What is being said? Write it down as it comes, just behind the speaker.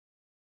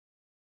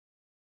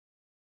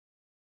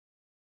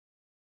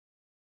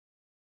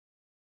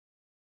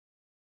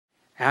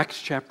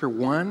Acts chapter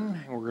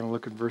 1, and we're going to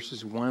look at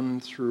verses 1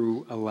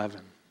 through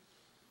 11.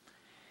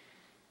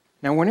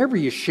 Now, whenever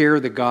you share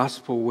the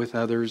gospel with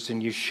others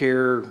and you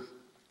share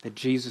that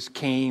Jesus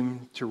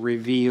came to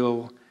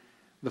reveal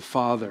the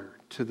Father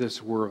to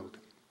this world,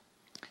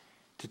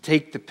 to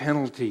take the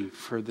penalty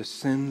for the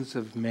sins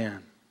of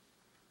men,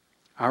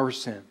 our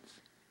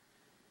sins,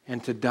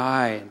 and to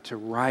die and to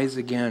rise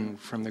again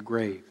from the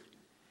grave.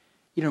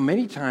 You know,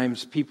 many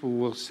times people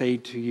will say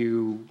to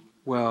you,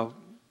 well,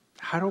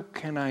 how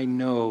can I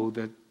know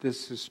that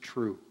this is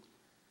true?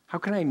 How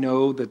can I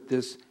know that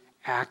this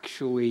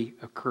actually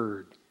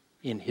occurred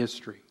in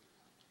history?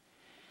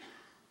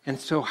 And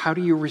so how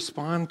do you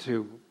respond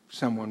to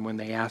someone when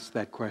they ask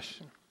that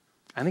question?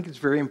 I think it's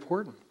very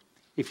important.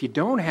 If you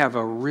don't have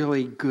a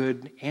really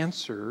good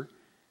answer,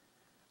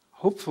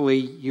 hopefully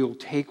you'll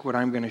take what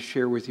I'm going to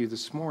share with you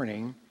this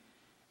morning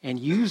and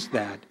use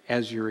that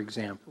as your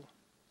example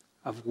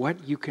of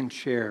what you can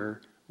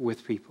share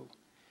with people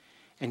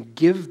and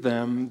give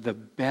them the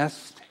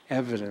best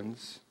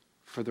evidence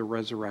for the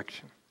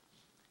resurrection,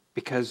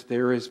 because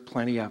there is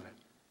plenty of it.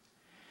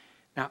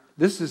 Now,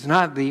 this is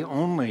not the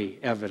only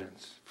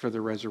evidence for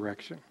the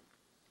resurrection.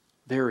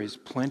 There is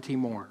plenty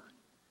more.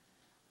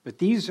 But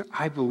these,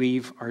 I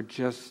believe, are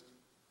just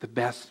the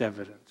best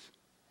evidence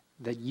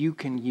that you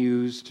can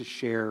use to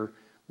share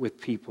with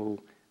people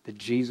that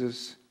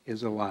Jesus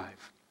is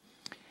alive.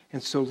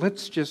 And so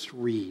let's just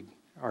read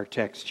our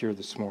text here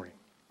this morning.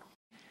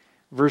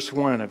 Verse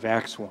 1 of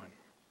Acts 1.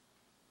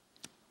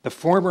 The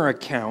former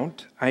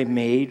account I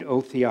made, O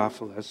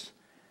Theophilus,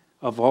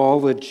 of all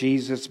that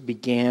Jesus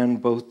began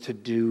both to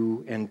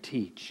do and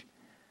teach,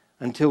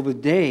 until the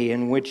day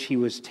in which he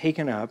was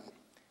taken up,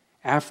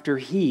 after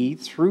he,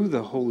 through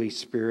the Holy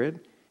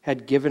Spirit,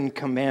 had given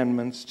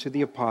commandments to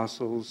the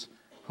apostles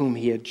whom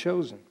he had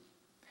chosen,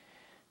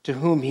 to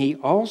whom he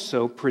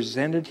also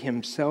presented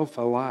himself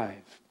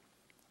alive,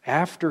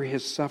 after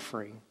his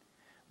suffering,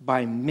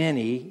 by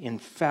many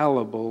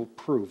infallible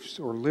proofs,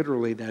 or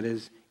literally that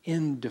is,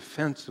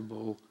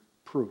 indefensible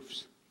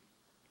proofs,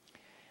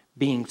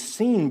 being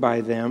seen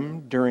by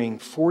them during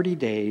 40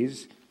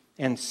 days,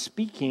 and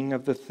speaking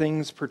of the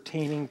things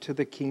pertaining to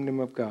the kingdom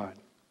of God.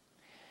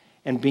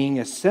 And being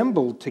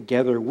assembled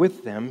together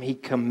with them, he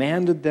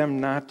commanded them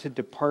not to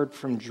depart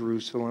from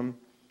Jerusalem,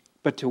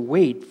 but to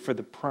wait for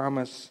the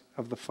promise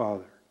of the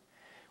Father,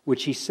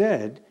 which he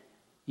said,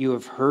 "You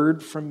have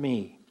heard from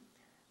me.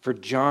 For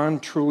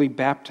John truly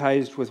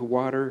baptized with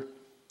water,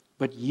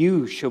 but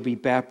you shall be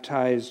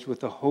baptized with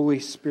the Holy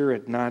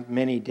Spirit not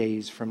many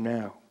days from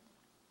now."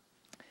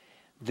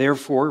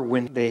 Therefore,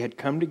 when they had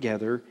come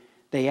together,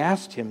 they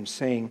asked him,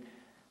 saying,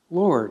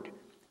 "Lord,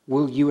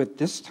 will you at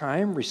this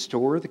time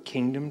restore the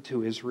kingdom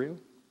to Israel?"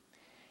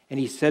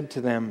 And he said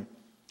to them,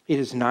 "It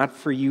is not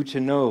for you to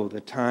know the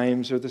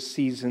times or the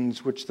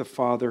seasons which the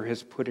Father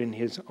has put in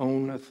his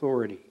own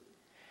authority,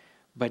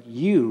 but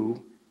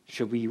you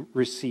shall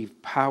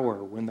receive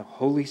power when the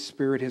Holy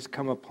Spirit has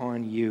come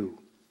upon you,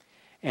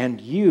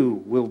 and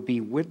you will be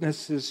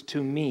witnesses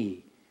to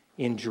me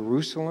in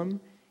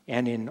Jerusalem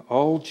and in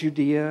all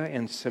Judea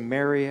and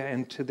Samaria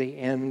and to the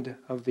end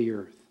of the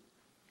earth."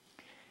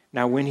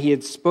 Now when he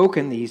had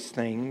spoken these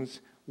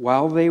things,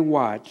 while they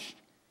watched,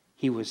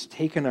 he was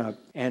taken up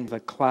and the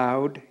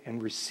cloud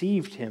and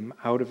received him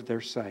out of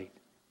their sight.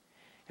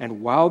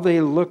 And while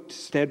they looked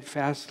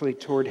steadfastly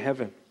toward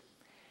heaven,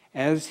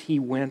 as he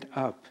went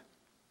up,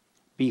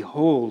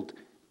 behold,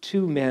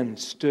 2 men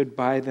stood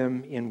by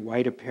them in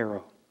white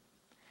apparel,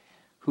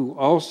 who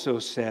also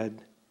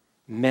said,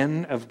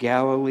 "Men of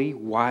Galilee,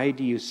 why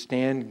do you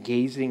stand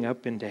gazing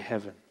up into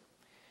heaven?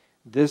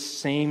 This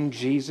same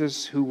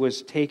Jesus who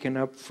was taken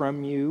up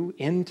from you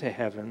into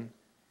heaven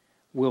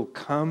will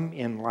come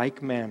in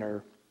like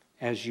manner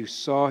as you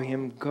saw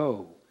him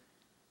go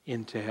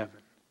into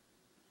heaven."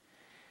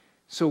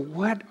 So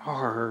what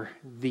are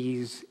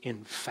these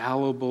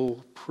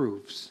infallible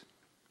proofs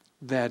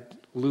that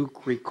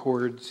Luke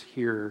records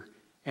here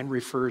and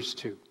refers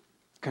to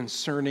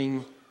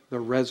concerning the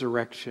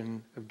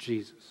resurrection of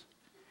Jesus?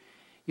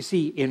 You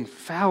see,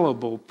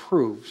 infallible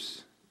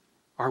proofs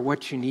are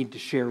what you need to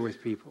share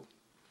with people.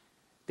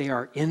 They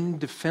are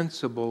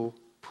indefensible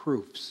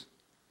proofs.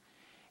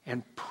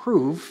 And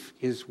proof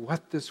is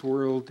what this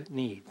world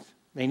needs.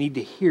 They need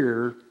to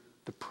hear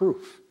the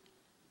proof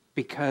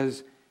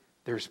because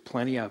there's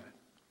plenty of it.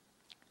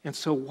 And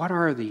so what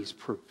are these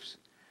proofs?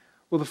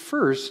 Well, the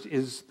first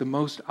is the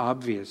most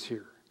obvious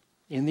here.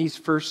 In these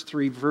first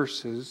 3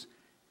 verses,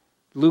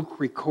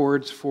 Luke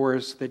records for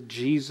us that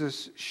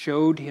Jesus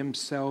showed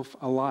himself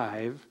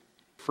alive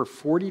for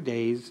 40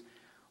 days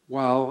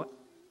while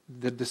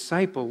the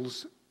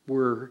disciples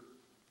were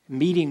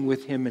meeting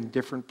with him in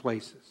different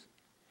places.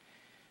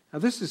 Now,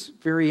 this is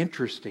very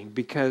interesting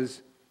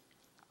because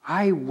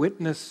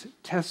eyewitness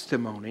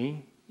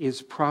testimony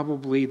is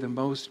probably the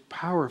most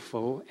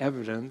powerful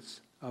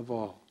evidence of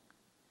all.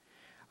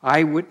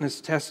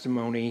 Eyewitness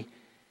testimony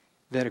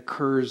that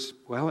occurs,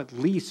 well, at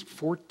least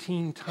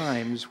 14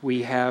 times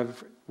we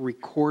have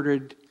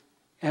recorded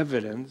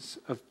evidence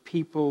of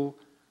people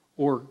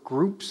or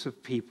groups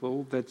of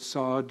people that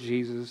saw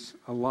Jesus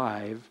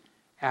alive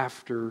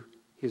after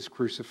his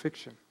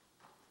crucifixion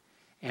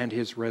and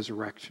his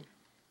resurrection.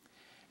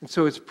 And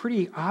so it's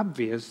pretty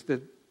obvious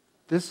that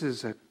this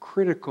is a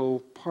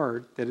critical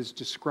part that is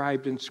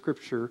described in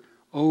Scripture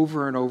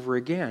over and over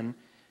again,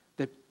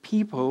 that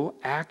people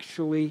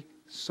actually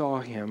saw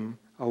him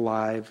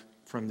alive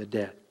from the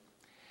dead.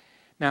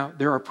 Now,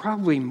 there are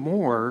probably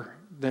more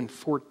than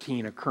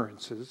 14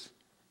 occurrences.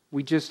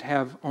 We just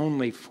have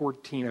only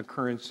 14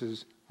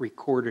 occurrences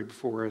recorded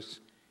for us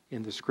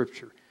in the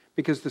Scripture.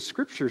 Because the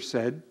Scripture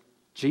said,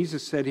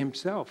 Jesus said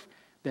himself,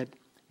 that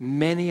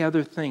many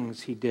other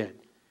things he did.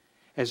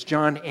 As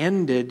John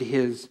ended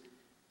his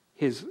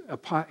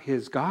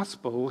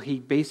gospel, he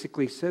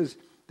basically says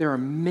there are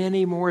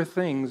many more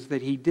things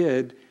that he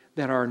did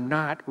that are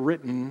not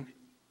written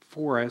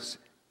for us,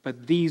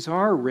 but these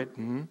are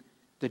written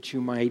that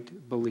you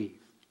might believe.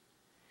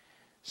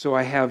 So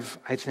I have,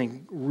 I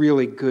think,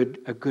 really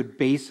a good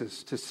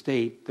basis to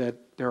state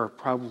that there are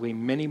probably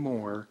many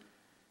more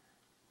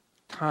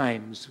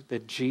times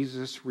that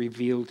Jesus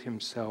revealed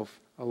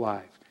himself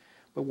alive.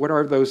 But what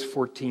are those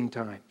 14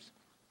 times?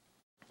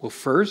 Well,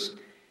 first,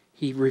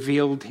 he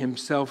revealed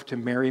himself to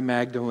Mary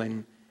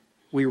Magdalene.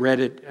 We read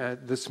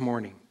it this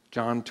morning,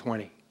 John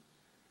 20.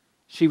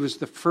 She was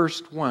the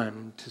first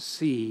one to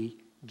see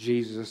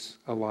Jesus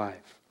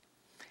alive.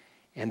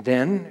 And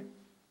then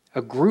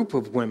a group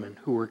of women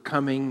who were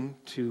coming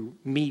to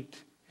meet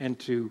and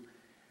to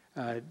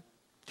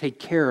take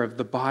care of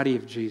the body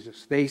of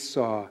Jesus, they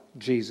saw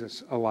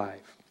Jesus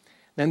alive.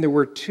 Then there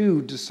were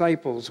 2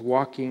 disciples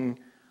walking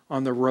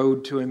on the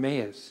road to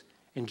Emmaus,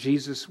 and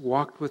Jesus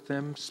walked with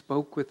them,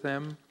 spoke with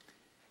them,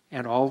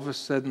 and all of a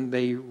sudden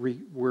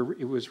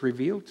it was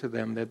revealed to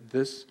them that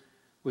this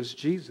was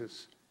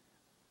Jesus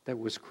that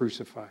was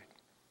crucified.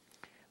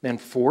 Then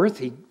fourth,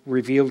 he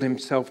revealed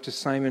himself to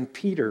Simon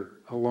Peter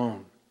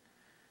alone.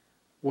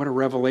 What a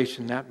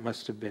revelation that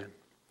must have been.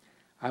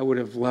 I would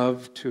have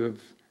loved to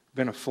have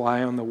been a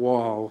fly on the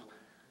wall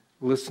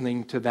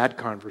listening to that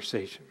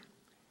conversation.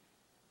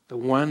 The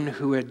one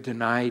who had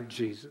denied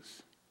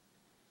Jesus.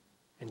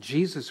 And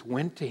Jesus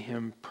went to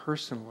him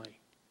personally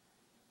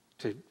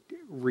to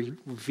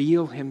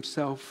reveal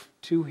himself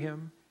to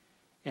him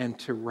and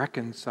to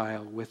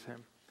reconcile with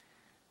him.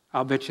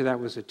 I'll bet you that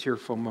was a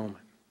tearful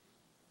moment.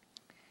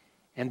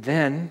 And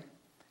then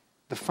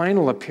the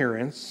final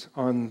appearance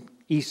on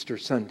Easter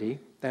Sunday,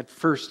 that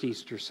first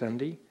Easter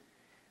Sunday,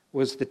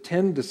 was the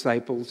 10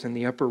 disciples in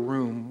the upper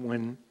room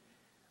when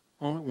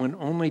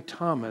only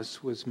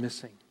Thomas was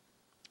missing.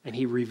 And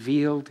he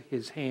revealed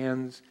his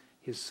hands,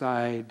 his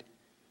side,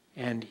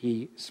 and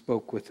he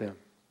spoke with them.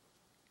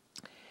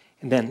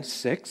 And then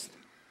sixth,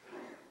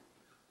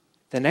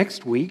 the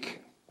next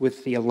week,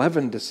 with the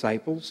 11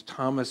 disciples,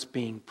 Thomas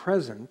being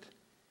present,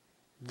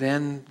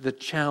 then the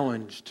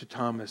challenge to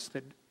Thomas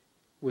that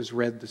was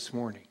read this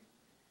morning.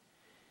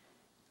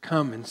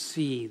 Come and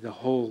see the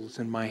holes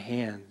in my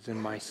hands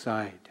and my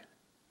side.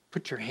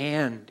 Put your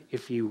hand,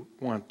 if you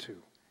want to,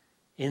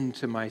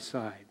 into my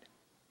side.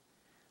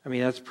 I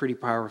mean, that's pretty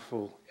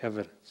powerful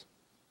evidence.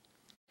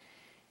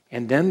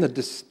 And then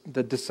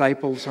the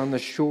disciples on the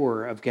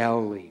shore of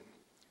Galilee,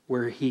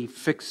 where he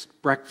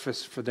fixed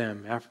breakfast for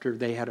them after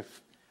they had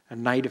a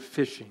night of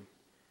fishing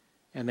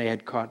and they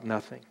had caught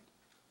nothing.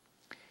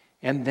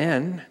 And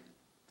then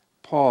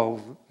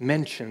Paul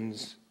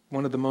mentions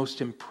one of the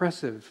most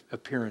impressive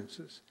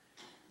appearances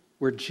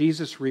where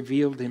Jesus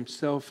revealed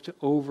himself to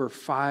over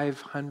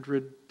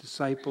 500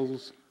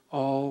 disciples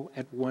all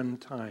at one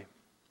time.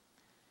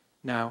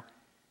 Now,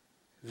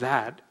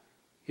 that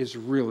is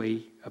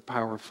really a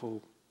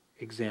powerful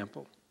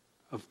example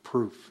of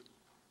proof.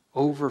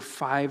 Over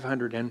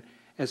 500. And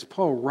as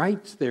Paul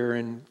writes there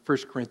in 1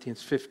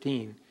 Corinthians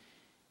 15,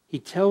 he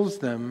tells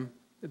them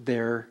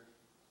there,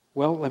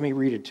 well, let me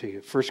read it to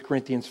you. 1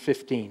 Corinthians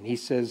 15, he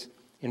says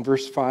in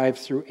verse 5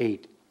 through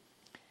 8,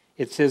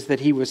 it says that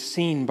he was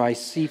seen by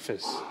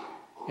Cephas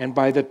and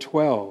by the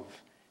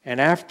 12, and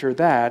after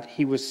that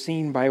he was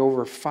seen by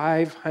over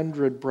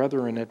 500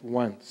 brethren at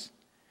once,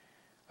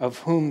 of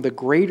whom the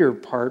greater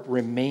part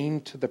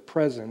remain to the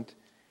present,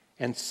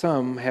 and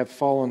some have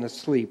fallen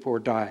asleep or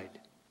died.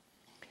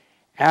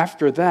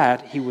 After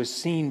that he was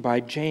seen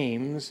by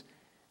James,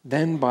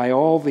 then by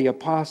all the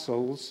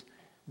apostles,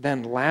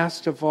 then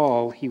last of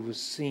all he was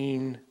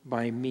seen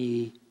by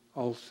me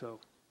also,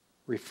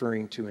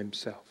 referring to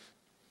himself.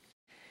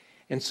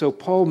 And so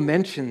Paul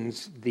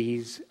mentions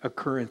these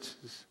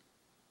occurrences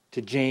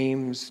to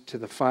James, to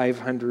the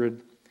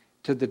 500,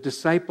 to the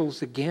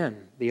disciples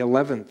again, the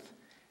 11th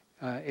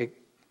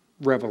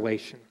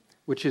revelation,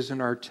 which is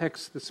in our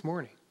text this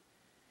morning.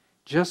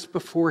 Just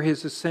before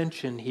his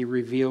ascension, he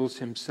reveals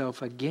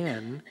himself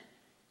again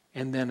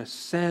and then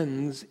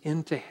ascends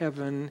into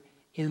heaven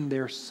in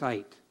their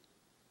sight.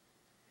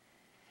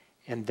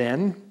 And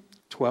then,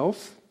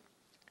 12th,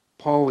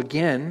 Paul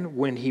again,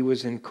 when he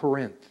was in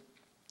Corinth,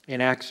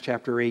 in Acts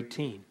chapter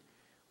 18,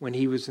 when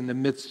he was in the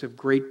midst of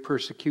great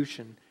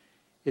persecution,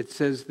 it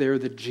says there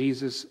that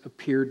Jesus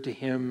appeared to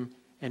him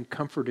and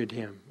comforted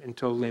him and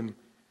told him,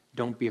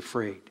 Don't be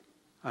afraid.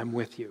 I'm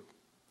with you.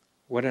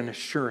 What an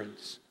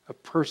assurance, a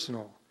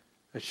personal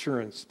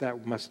assurance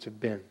that must have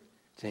been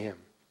to him.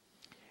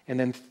 And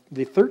then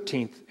the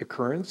 13th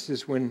occurrence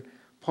is when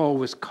Paul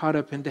was caught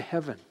up into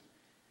heaven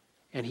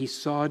and he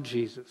saw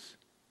Jesus.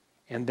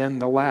 And then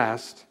the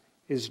last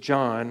is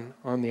John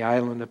on the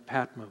island of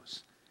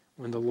Patmos,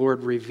 when the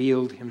Lord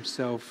revealed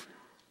himself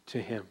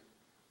to him.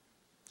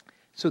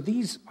 So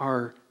these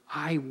are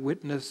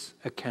eyewitness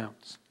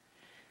accounts.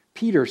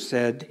 Peter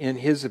said in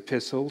his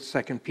epistle,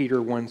 2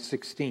 Peter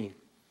 1:16,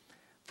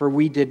 "For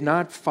we did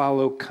not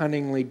follow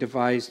cunningly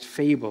devised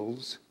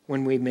fables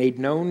when we made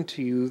known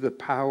to you the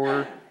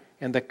power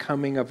and the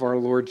coming of our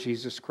Lord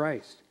Jesus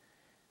Christ,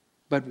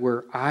 but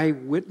were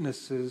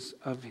eyewitnesses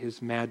of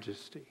his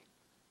majesty."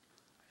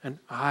 An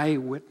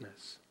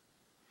eyewitness.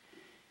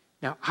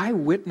 Now,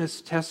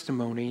 eyewitness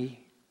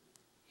testimony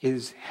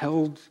is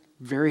held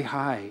very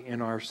high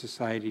in our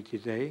society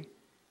today.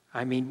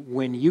 I mean,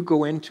 when you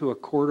go into a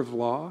court of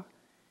law,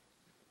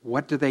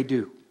 what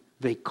do?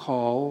 They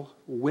call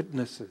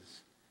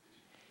witnesses.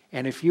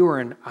 And if you are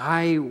an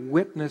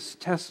eyewitness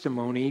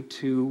testimony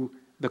to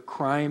the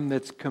crime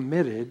that's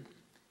committed,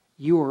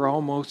 you are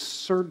almost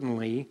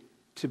certainly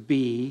to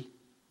be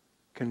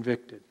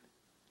convicted.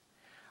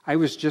 I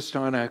was just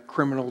on a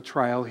criminal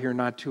trial here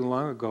not too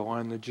long ago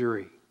on the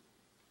jury.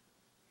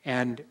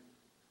 And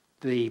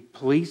the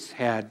police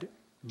had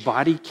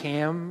body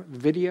cam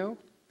video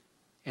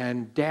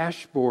and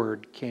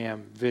dashboard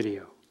cam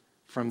video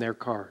from their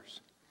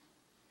cars.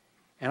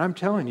 And I'm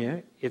telling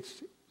you,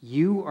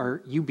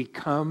 you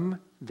become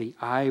the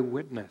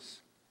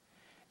eyewitness.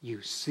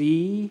 You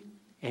see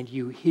and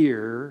you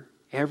hear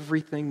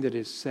everything that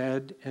is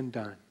said and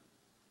done.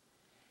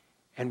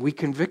 And we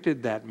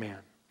convicted that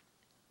man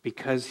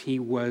because he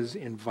was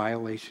in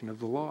violation of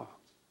the law.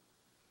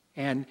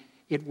 And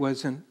it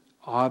was an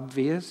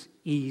obvious,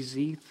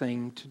 easy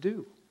thing to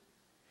do.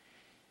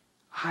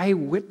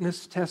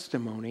 Eyewitness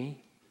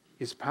testimony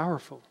is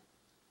powerful.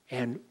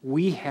 And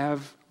we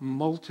have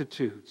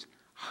multitudes,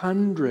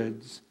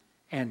 hundreds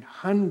and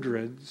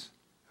hundreds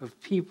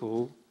of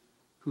people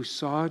who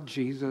saw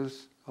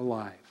Jesus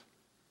alive.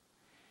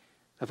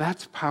 Now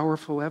that's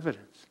powerful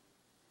evidence.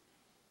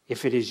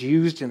 If it is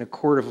used in a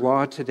court of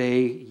law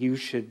today, you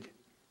should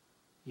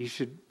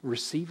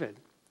receive it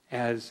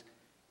as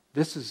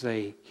this is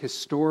a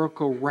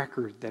historical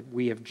record that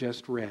we have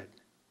just read.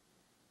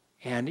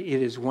 And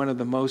it is one of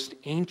the most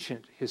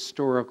ancient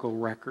historical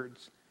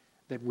records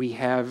that we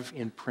have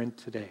in print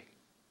today.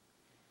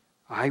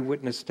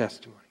 Eyewitness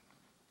testimony.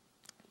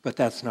 But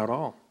that's not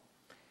all.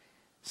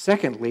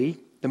 Secondly,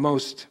 the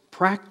most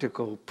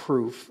practical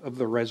proof of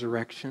the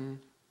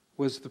resurrection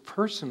was the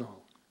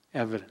personal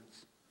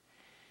evidence.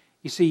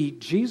 You see,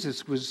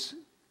 Jesus was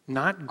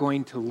not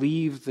going to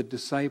leave the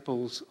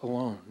disciples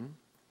alone.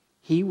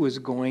 He was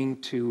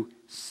going to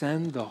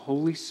send the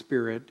Holy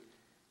Spirit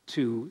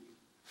to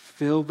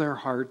fill their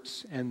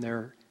hearts and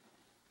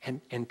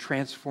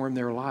transform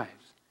their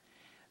lives.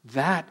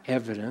 That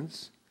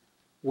evidence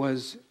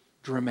was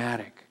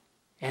dramatic,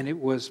 and it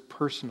was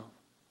personal.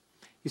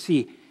 You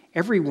see,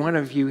 every one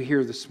of you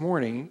here this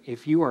morning,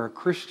 if you are a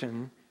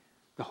Christian,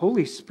 the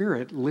Holy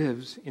Spirit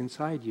lives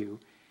inside you,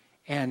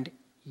 and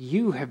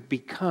you have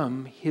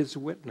become his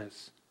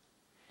witness.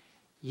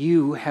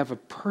 You have a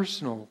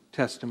personal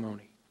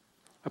testimony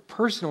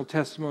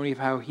of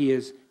how he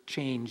has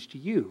changed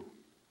you.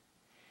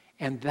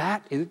 And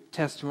that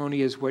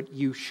testimony is what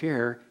you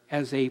share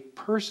as a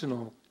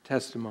personal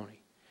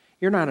testimony.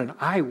 You're not an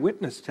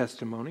eyewitness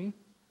testimony,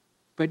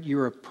 but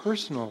you're a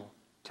personal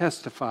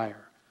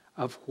testifier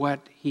of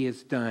what he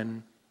has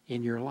done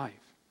in your life.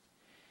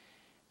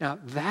 Now,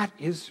 that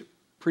is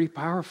pretty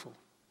powerful,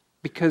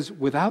 because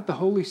without the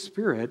Holy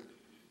Spirit,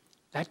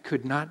 that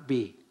could not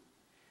be.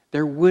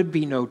 There would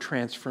be no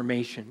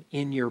transformation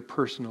in your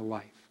personal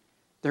life.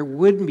 There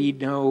would be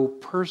no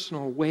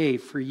personal way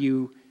for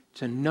you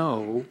to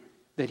know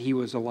that he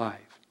was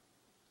alive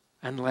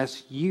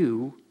unless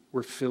you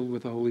were filled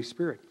with the Holy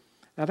Spirit.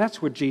 Now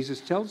that's what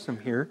Jesus tells them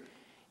here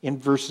in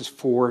verses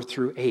 4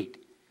 through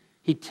 8.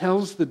 He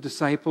tells the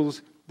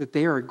disciples that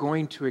they are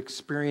going to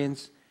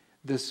experience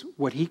this,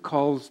 what he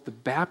calls the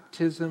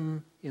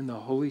baptism in the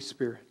Holy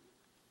Spirit.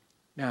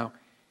 Now,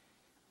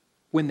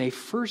 when they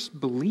first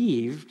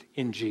believed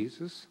in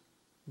Jesus,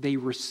 they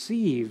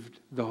received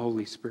the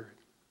Holy Spirit.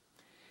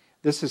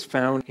 This is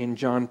found in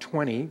John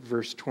 20,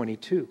 verse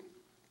 22.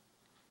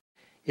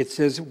 It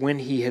says, when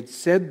he had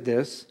said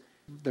this,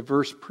 the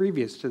verse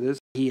previous to this,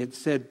 he had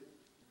said,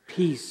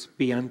 "Peace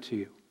be unto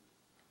you."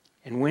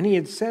 And when he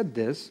had said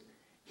this,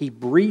 he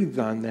breathed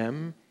on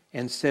them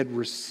and said,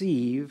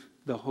 "Receive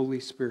the Holy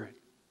Spirit."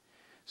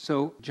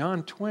 So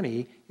John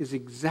 20 is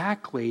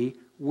exactly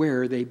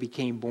where they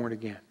became born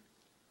again.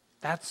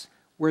 That's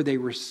where they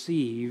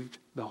received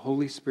the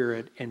Holy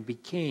Spirit and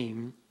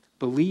became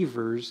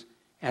believers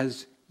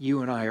as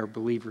you and I are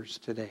believers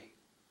today.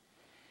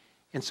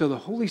 And so the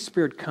Holy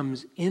Spirit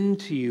comes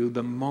into you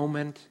the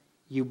moment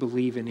you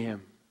believe in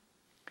him.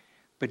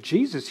 But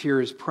Jesus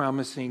here is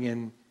promising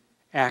in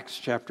Acts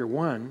chapter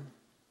 1,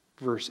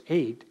 verse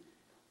 8,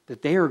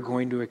 that they are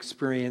going to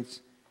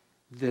experience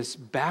this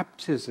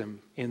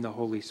baptism in the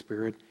Holy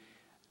Spirit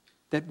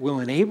that will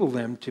enable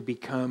them to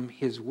become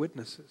his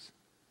witnesses,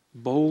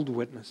 bold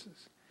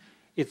witnesses.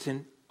 It's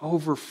an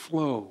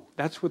overflow.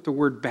 That's what the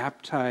word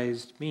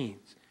baptized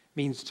means. It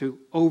means to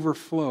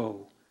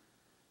overflow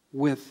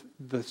with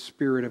the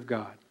Spirit of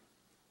God.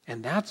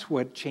 And that's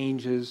what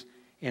changes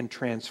and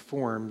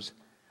transforms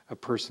a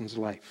person's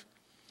life.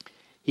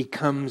 He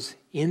comes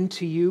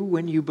into you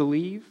when you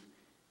believe,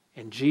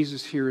 and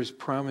Jesus here is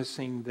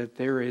promising that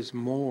there is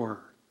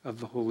more of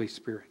the Holy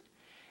Spirit.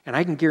 And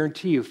I can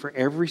guarantee you, for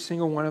every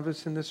single one of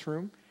us in this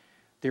room,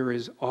 there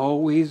is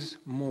always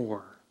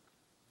more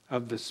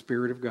of the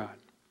Spirit of God.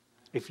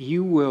 If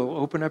you will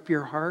open up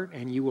your heart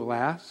and you will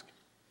ask,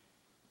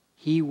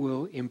 he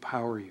will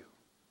empower you,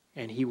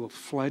 and he will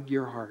flood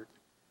your heart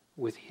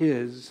with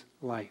his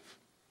life.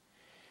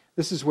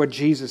 This is what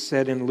Jesus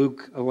said in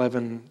Luke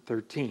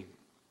 11:13.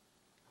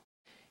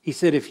 He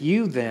said, if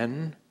you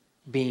then,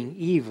 being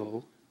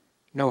evil,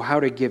 know how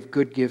to give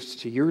good gifts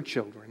to your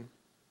children,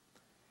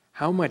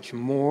 how much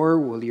more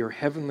will your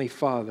heavenly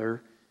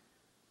Father,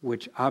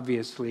 which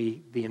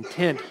obviously the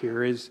intent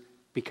here is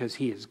because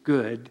he is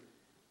good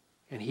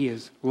and he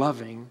is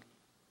loving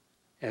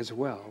as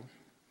well,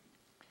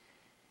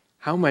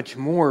 how much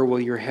more will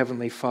your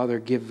heavenly Father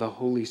give the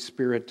Holy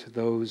Spirit to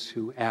those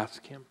who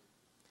ask him?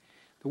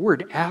 The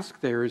word ask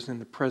there is in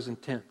the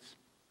present tense,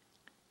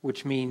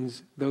 which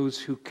means those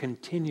who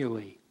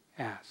continually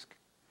ask.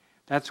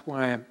 That's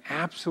why I'm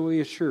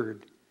absolutely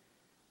assured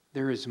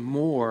there is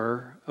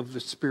more of the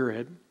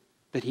Spirit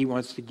that he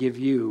wants to give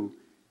you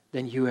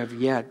than you have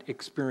yet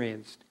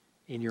experienced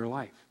in your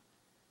life.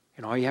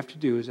 And all you have to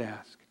do is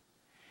ask.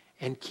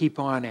 And keep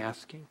on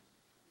asking.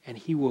 And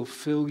he will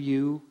fill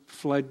you,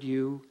 flood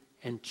you,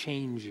 and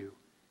change you,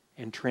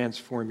 and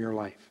transform your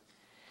life.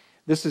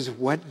 This is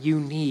what you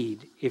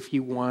need if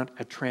you want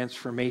a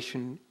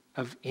transformation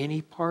of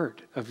any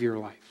part of your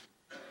life.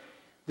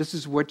 This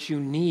is what you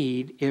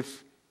need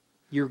if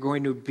you're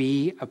going to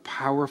be a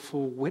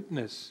powerful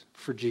witness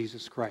for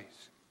Jesus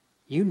Christ.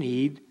 You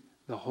need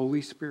the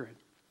Holy Spirit.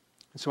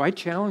 And so I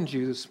challenge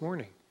you this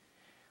morning.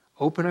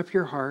 Open up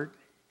your heart.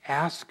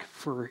 Ask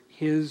for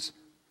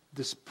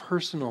this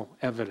personal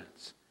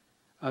evidence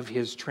of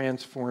his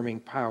transforming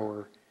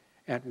power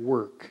at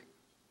work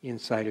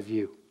inside of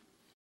you.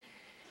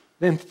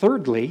 Then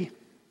thirdly,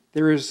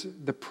 there is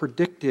the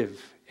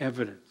predictive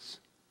evidence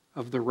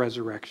of the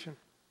resurrection.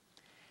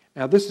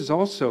 Now this is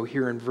also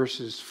here in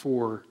verses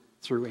 4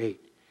 through 8.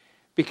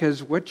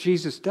 Because what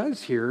Jesus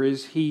does here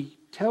is he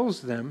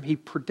tells them, he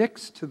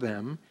predicts to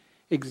them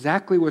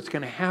exactly what's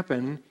going to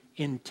happen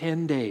in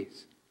 10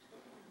 days.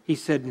 He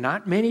said,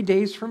 not many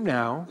days from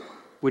now,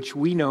 which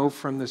we know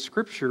from the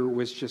scripture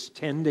was just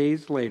 10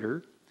 days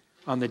later,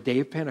 on the day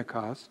of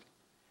Pentecost,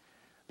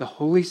 the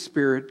Holy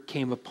Spirit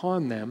came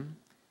upon them,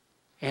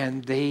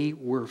 and they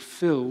were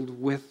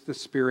filled with the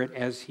Spirit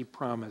as he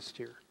promised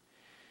here.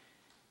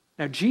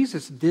 Now,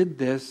 Jesus did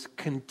this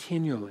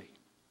continually.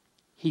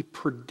 He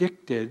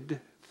predicted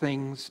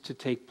things to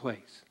take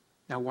place.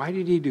 Now, why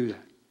did he do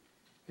that?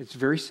 It's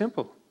very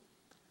simple.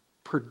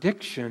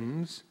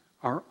 Predictions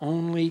are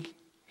only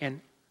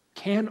and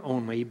can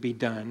only be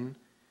done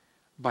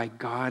by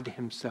God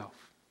himself.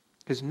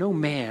 Because no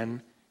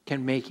man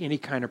can make any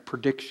kind of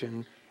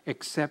prediction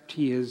except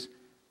it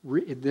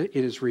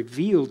is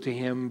revealed to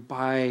him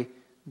by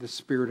the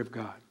Spirit of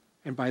God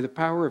and by the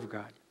power of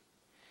God.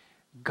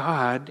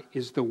 God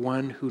is the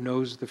one who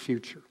knows the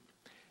future.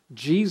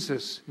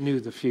 Jesus knew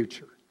the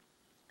future,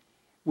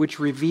 which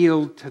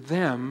revealed to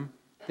them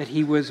that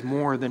he was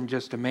more than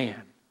just a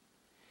man,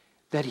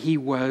 that he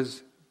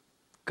was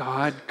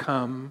God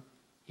come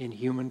in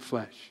human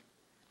flesh,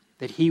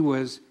 that he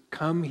was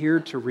come here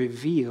to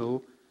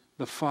reveal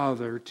the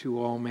Father to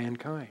all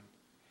mankind.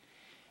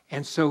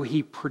 And so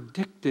he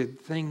predicted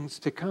things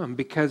to come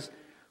because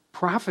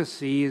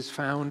prophecy is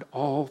found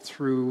all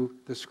through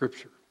the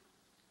Scripture.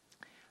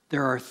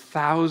 There are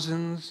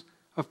thousands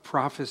of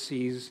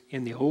prophecies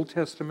in the Old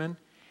Testament,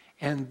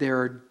 and there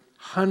are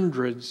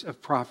hundreds of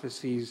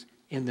prophecies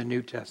in the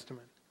New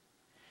Testament.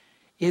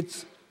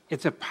 It's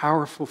a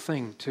powerful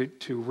thing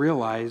to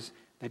realize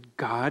that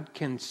God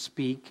can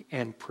speak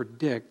and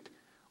predict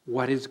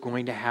what is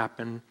going to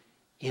happen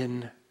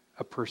in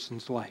a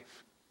person's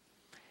life.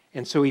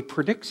 And so he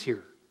predicts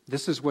here,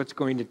 this is what's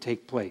going to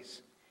take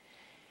place.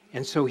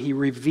 And so he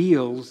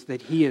reveals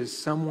that he is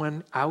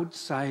someone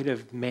outside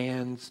of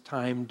man's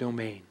time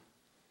domain.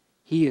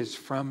 He is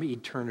from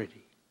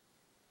eternity,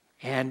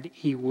 and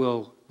he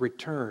will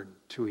return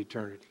to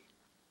eternity.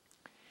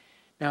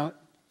 Now,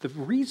 the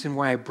reason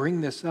why I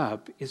bring this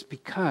up is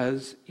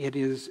because it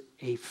is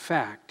a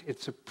fact.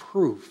 It's a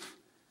proof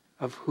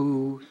of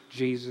who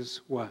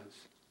Jesus was.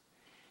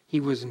 He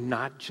was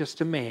not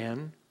just a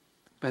man,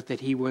 but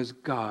that he was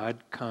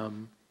God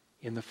come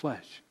in the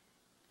flesh.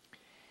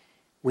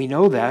 We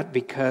know that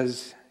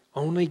because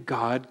only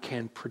God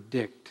can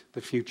predict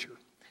the future.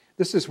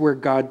 This is where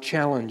God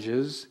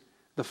challenges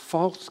the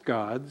false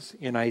gods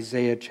in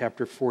Isaiah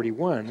chapter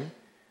 41,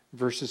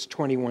 verses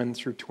 21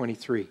 through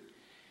 23.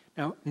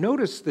 Now,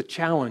 notice the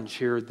challenge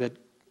here that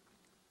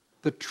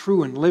the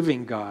true and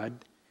living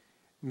God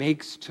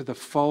makes to the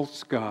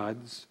false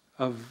gods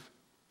of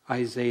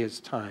Isaiah's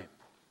time.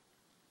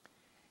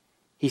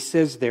 He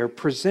says there,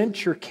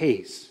 present your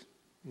case.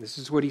 This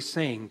is what he's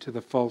saying to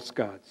the false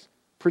gods.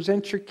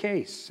 Present your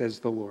case, says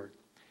the Lord.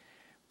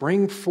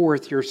 Bring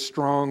forth your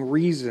strong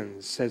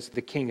reasons, says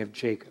the King of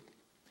Jacob.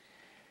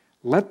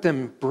 Let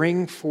them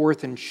bring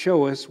forth and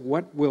show us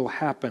what will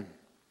happen.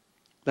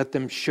 Let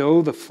them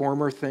show the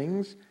former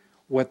things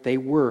what they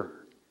were,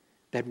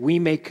 that we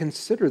may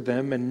consider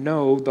them and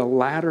know the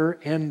latter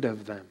end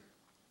of them.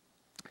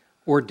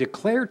 Or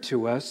declare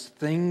to us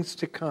things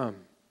to come.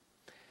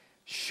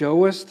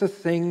 Show us the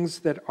things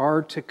that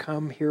are to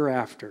come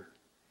hereafter,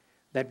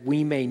 that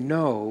we may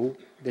know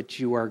that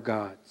you are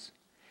gods.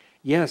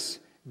 Yes,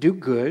 do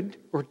good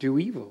or do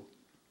evil,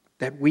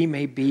 that we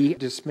may be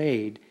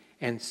dismayed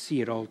and see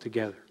it all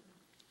together.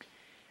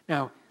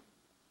 Now,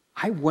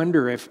 I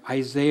wonder if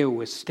Isaiah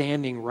was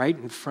standing right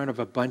in front of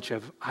a bunch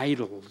of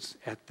idols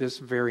at this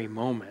very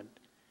moment,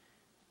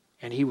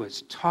 and he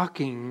was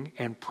talking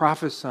and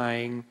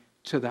prophesying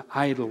to the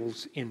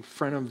idols in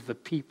front of the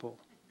people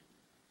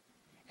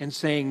and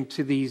saying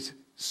to these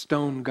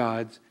stone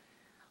gods,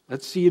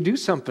 let's see you do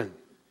something.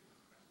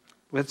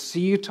 Let's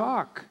see you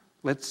talk.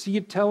 Let's see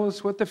you tell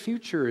us what the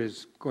future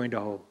is going to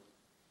hold.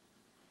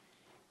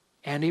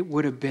 And it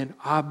would have been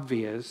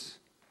obvious,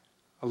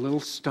 a little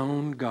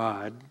stone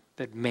god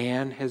that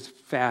man has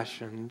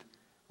fashioned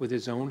with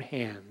his own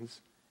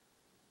hands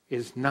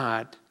is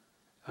not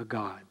a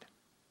god.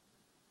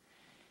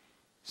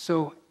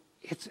 So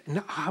it's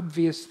an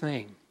obvious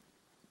thing.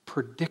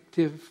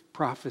 Predictive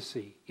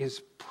prophecy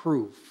is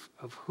proof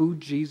of who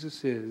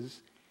Jesus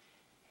is.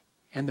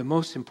 And the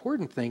most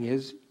important thing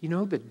is, you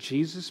know that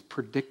Jesus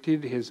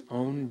predicted his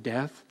own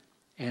death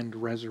and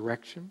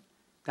resurrection?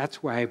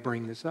 That's why I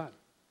bring this up.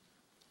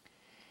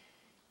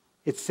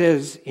 It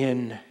says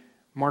in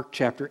Mark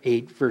chapter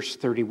 8, verse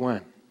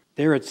 31,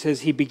 there it says,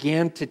 he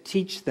began to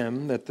teach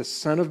them that the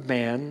Son of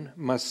Man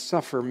must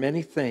suffer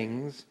many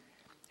things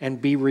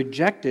and be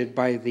rejected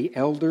by the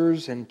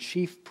elders and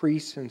chief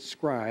priests and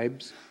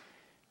scribes,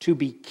 to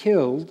be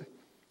killed,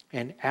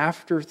 and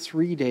after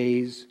 3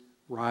 days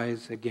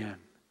rise again.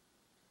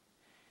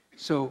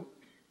 So,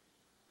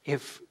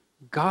 if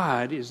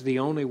God is the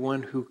only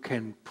one who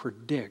can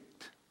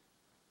predict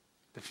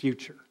the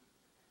future,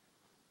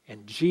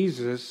 and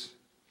Jesus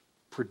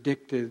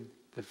predicted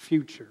the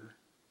future,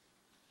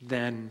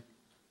 then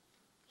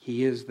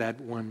he is that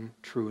one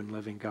true and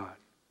living God.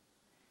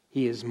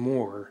 He is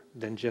more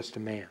than just a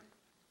man.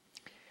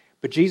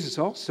 But Jesus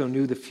also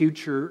knew the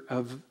future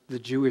of the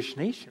Jewish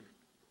nation.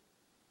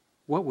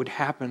 What would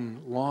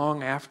happen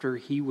long after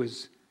he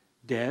was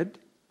dead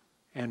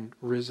and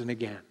risen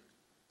again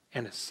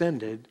and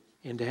ascended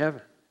into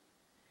heaven.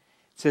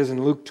 It says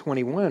in Luke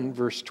 21,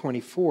 verse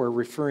 24,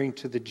 referring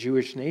to the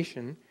Jewish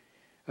nation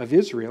of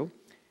Israel,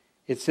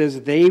 it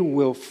says, they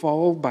will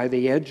fall by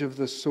the edge of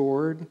the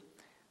sword,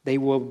 they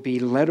will be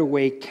led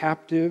away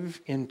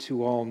captive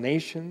into all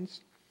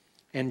nations,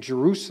 and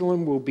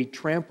Jerusalem will be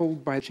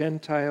trampled by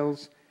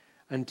Gentiles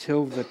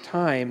until the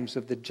times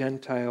of the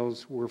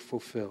Gentiles were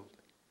fulfilled.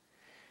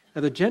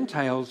 Now the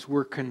Gentiles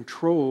were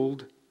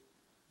controlled,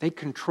 they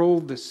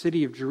controlled the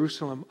city of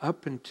Jerusalem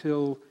up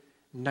until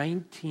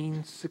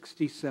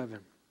 1967.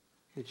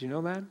 Did you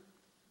know that?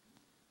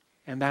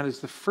 And that is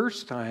the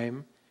first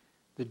time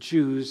the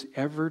Jews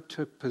ever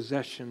took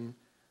possession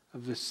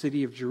of the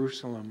city of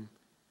Jerusalem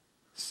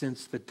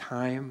since the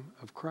time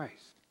of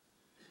Christ.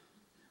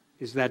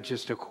 Is that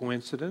just a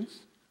coincidence?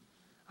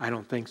 I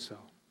don't think so.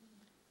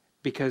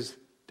 Because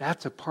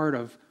that's a part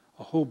of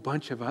a whole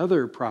bunch of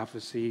other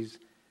prophecies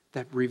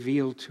that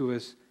reveal to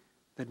us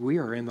that we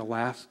are in the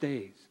last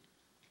days.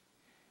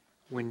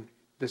 When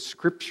the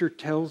scripture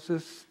tells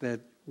us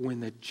that when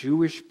the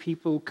Jewish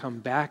people come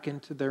back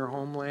into their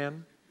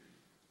homeland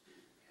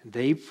and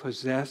they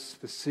possess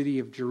the city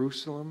of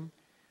Jerusalem,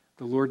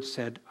 the Lord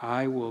said,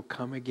 I will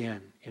come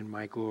again in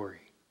my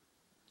glory.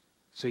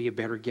 So you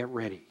better get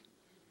ready.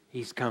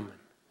 He's coming.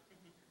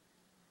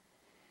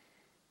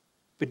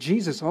 But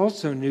Jesus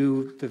also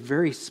knew the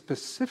very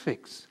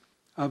specifics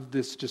of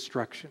this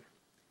destruction.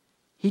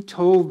 He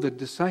told the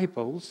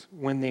disciples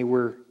when they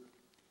were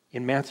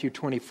in Matthew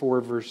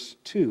 24, verse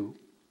 2,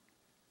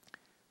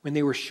 when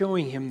they were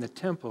showing him the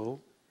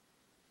temple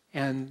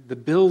and the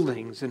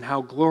buildings and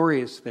how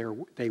glorious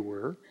they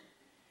were,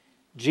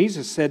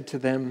 Jesus said to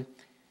them,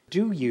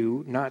 do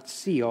you not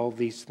see all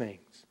these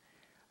things?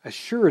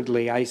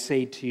 Assuredly, I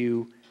say to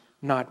you,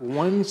 not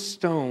one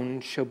stone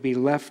shall be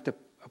left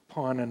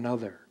upon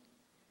another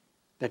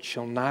that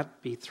shall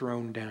not be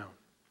thrown down.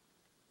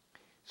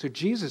 So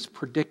Jesus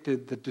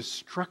predicted the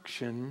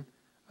destruction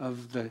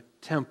of the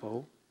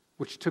temple,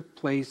 which took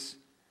place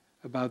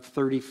about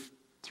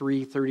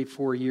 33,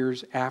 34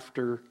 years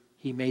after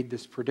he made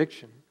this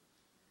prediction.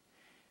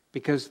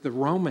 Because the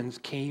Romans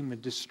came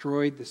and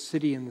destroyed the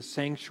city and the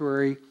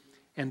sanctuary,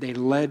 and they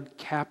led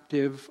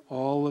captive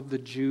all of the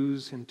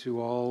Jews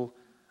into all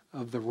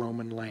of the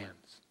Roman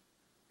lands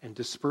and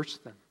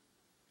dispersed them.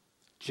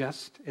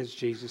 just as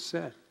Jesus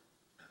said.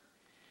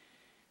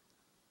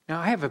 Now,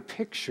 I have a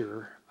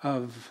picture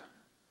of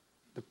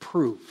the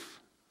proof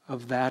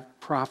of that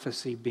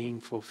prophecy being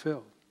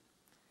fulfilled.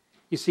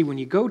 You see, when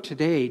you go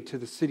today to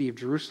the city of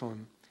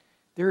Jerusalem,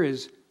 there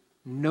is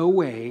no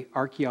way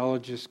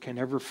archaeologists can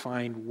ever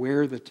find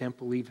where the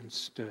temple even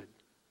stood.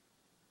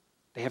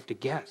 They have to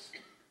guess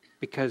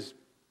because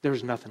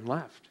there's nothing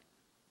left.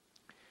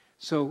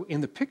 So in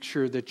the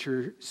picture that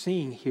you're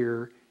seeing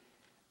here,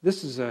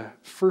 this is a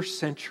first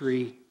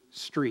century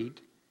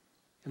street,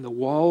 and the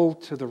wall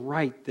to the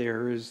right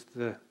there is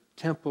the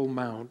Temple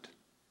Mount,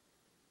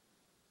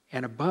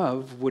 and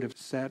above would have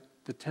sat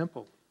the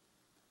temple.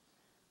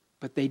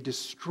 But they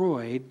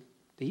destroyed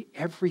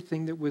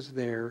everything that was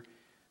there.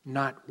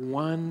 Not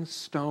one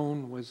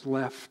stone was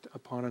left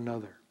upon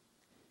another.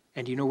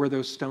 And do you know where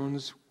those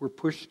stones were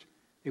pushed?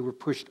 They were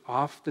pushed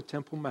off the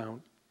Temple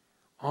Mount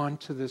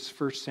onto this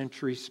first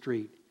century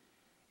street.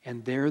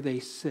 And there they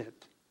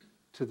sit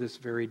to this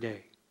very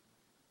day.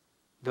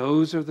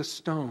 Those are the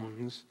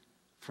stones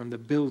from the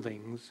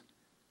buildings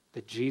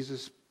that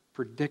Jesus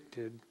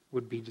predicted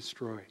would be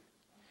destroyed.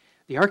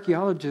 The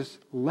archaeologists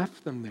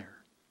left them there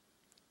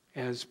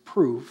as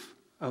proof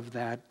of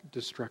that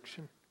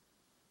destruction.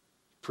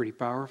 Pretty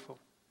powerful.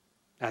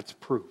 That's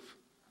proof.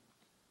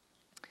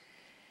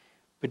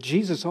 But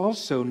Jesus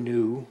also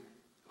knew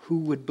who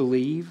would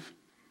believe,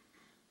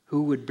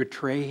 who would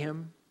betray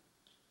him,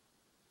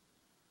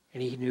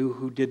 and he knew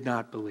who did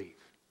not believe.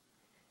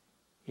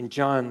 In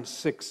John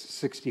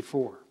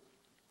 6:64,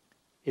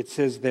 it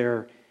says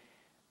there,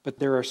 "But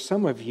there are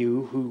some of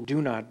you who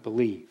do not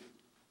believe."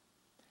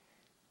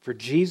 For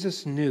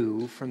Jesus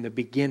knew from the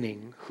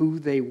beginning who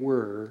they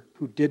were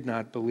who did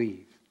not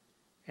believe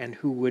and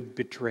who would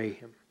betray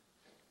him.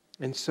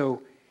 And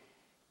so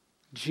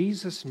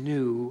Jesus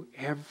knew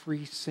he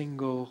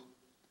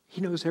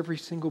knows every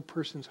single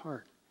person's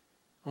heart.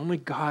 Only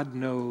God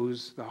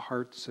knows the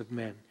hearts of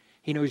men.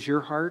 He knows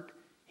your heart.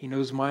 He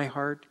knows my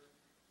heart.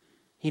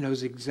 He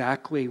knows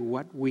exactly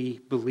what we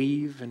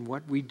believe and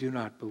what we do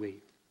not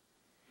believe.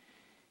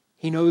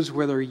 He knows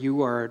whether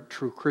you are a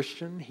true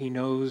Christian. He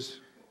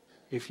knows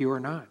if you are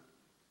not.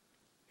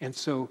 And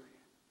so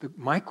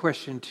my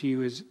question to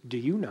you is, do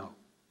you know?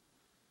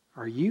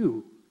 Are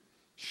you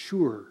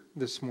sure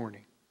this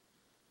morning?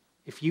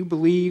 If you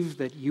believe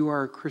that you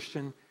are a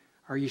Christian,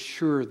 are you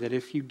sure that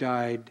if you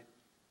died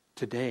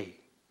today,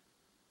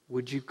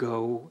 would you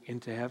go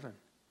into heaven?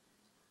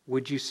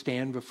 Would you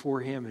stand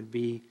before him and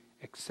be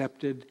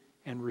accepted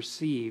and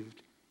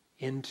received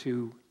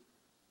into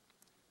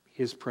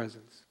his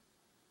presence?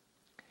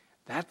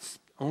 That's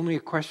only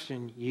a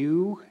question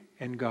you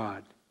and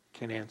God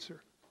can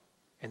answer.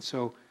 And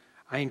so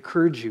I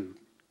encourage you,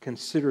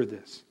 consider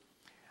this.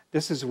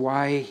 This is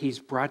why he's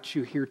brought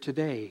you here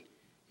today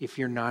if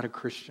you're not a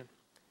Christian,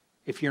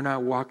 if you're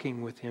not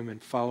walking with him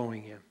and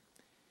following him,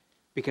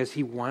 because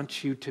he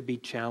wants you to be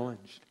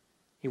challenged.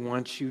 He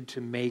wants you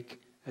to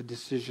make a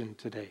decision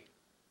today.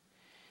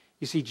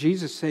 You see,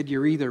 Jesus said,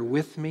 you're either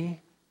with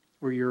me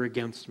or you're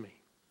against me.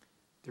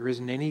 There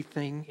isn't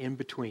anything in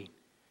between.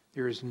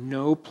 There is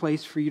no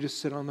place for you to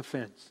sit on the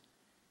fence.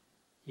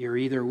 You're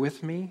either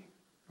with me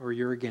or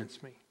you're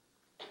against me.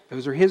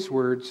 Those are his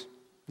words,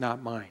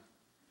 not mine.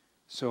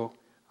 So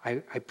I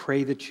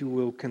pray that you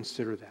will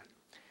consider that.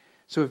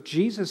 So if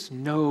Jesus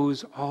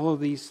knows all of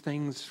these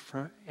things,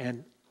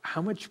 and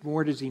how much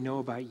more does he know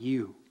about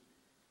you?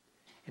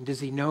 And does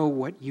he know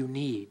what you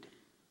need?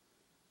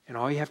 And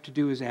all you have to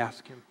do is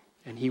ask him,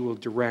 and he will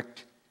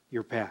direct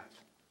your path.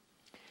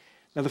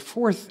 Now, the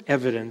fourth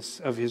evidence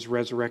of his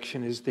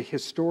resurrection is the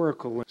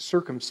historical and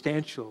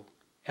circumstantial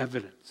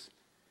evidence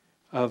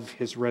of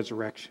his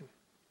resurrection.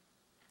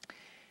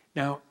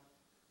 Now,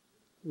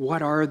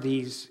 what are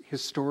these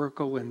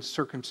historical and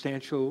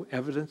circumstantial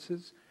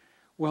evidences?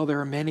 Well, there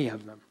are many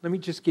of them. Let me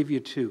just give you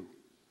two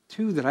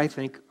that I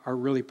think are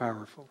really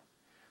powerful.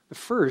 The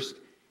first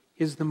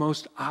is the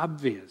most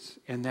obvious,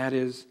 and that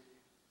is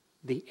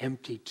the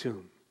empty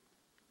tomb.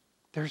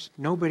 There's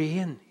nobody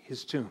in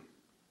his tomb.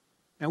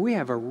 Now, we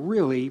have a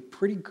really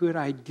pretty good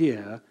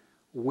idea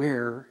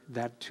where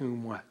that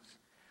tomb was.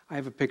 I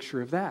have a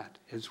picture of that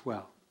as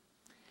well.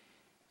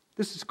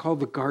 This is called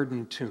the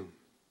Garden Tomb.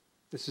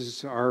 This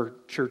is our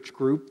church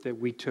group that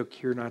we took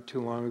here not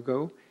too long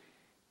ago,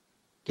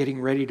 getting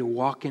ready to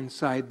walk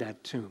inside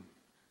that tomb.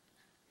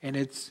 And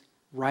it's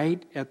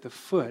right at the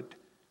foot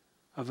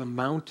of a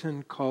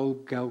mountain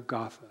called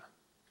Golgotha.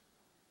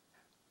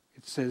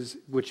 It says,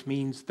 which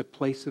means the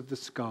place of the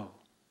skull.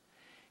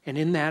 And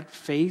in that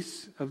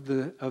face of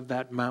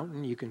that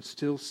mountain, you can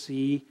still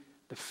see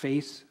the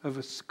face of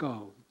a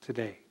skull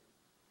today.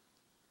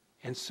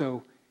 And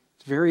so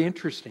it's very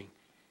interesting.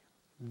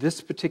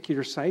 This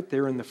particular site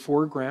there in the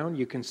foreground,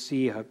 you can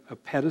see a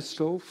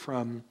pedestal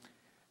from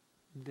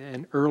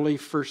an early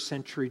first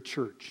century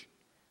church.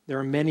 There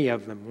are many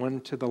of them, one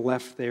to the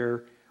left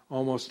there,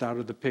 almost out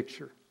of the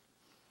picture.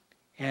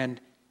 And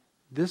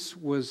this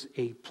was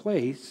a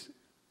place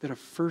that a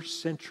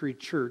first century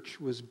church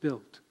was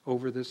built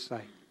over this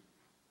site.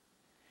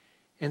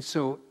 And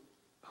so,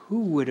 who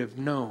would have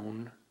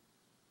known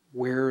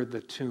where the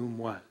tomb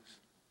was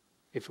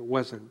if it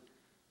wasn't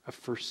a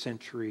first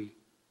century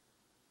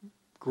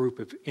group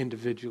of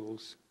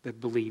individuals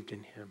that believed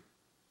in him?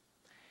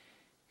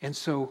 And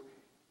so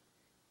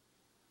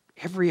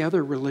every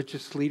other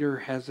religious leader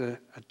has a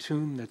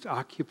tomb that's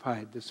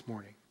occupied this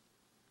morning.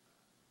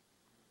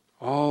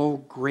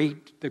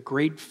 The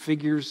great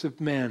figures of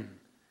men,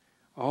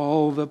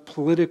 all the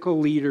political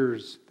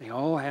leaders, they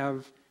all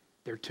have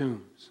their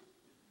tombs,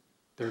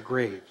 their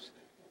graves.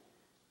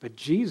 But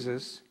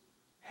Jesus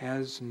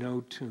has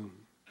no tomb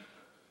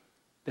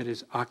that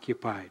is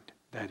occupied,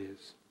 that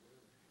is.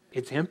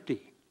 It's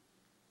empty.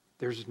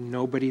 There's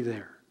nobody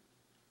there.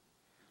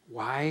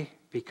 Why?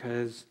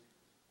 Because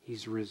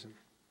he's risen.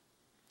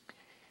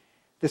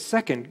 The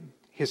second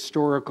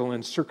historical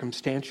and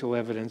circumstantial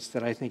evidence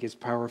that I think is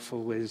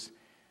powerful is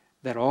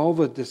that all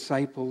the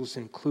disciples,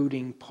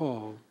 including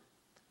Paul,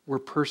 were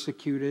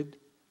persecuted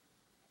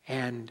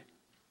and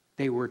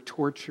they were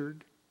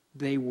tortured,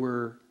 they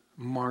were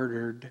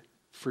martyred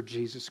for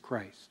Jesus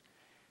Christ,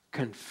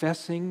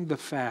 confessing the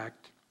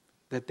fact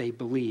that they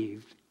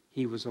believed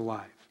he was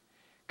alive,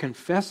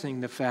 confessing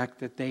the fact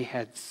that they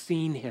had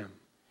seen him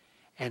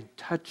and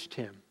touched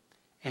him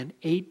and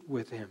ate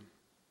with him.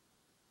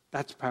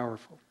 That's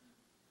powerful.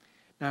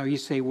 Now you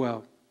say,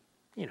 well,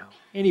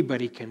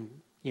 anybody can,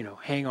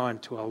 hang on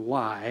to a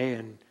lie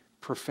and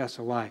profess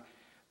a lie.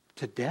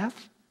 To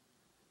death?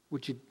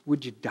 Would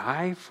you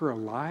die for a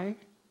lie?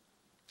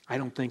 I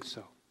don't think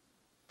so.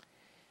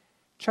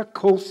 Chuck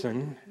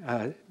Colson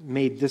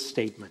made this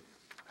statement.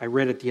 I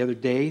read it the other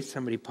day.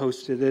 Somebody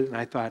posted it, and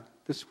I thought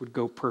this would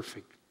go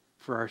perfect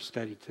for our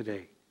study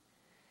today.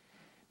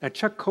 Now,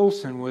 Chuck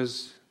Colson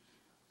was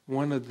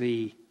one of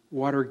the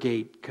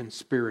Watergate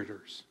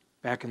conspirators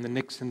back in the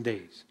Nixon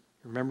days.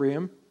 Remember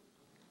him?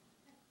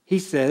 He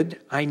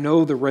said, "I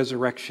know the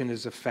resurrection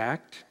is a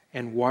fact,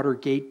 and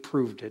Watergate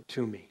proved it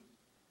to me."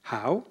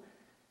 How?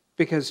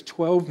 Because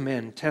 12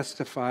 men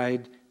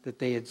testified that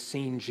they had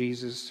seen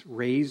Jesus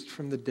raised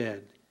from the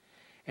dead,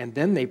 and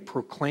then they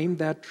proclaimed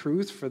that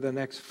truth for the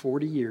next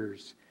 40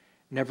 years,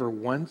 never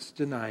once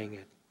denying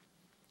it.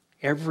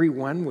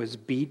 Everyone was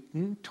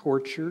beaten,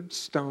 tortured,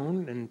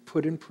 stoned, and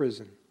put in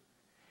prison.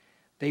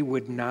 They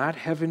would not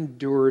have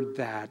endured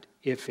that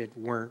if it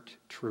weren't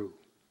true.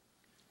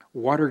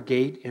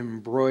 Watergate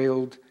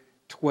embroiled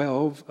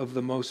 12 of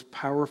the most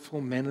powerful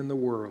men in the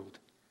world,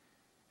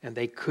 and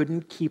they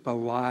couldn't keep a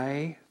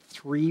lie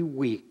 3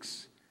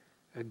 weeks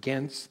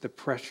against the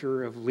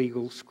pressure of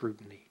legal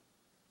scrutiny.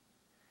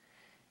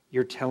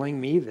 You're telling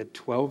me that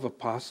 12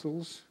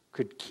 apostles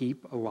could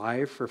keep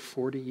alive for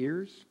 40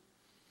 years?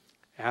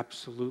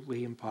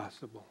 Absolutely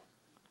impossible.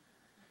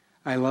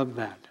 I love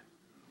that.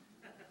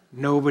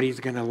 Nobody's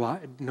going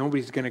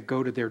to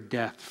go to their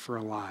death for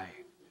a lie.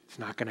 It's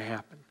not going to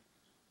happen.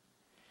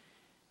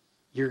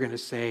 You're going to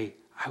say,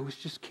 "I was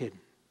just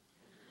kidding.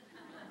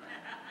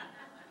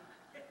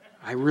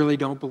 I really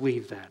don't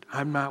believe that.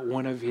 I'm not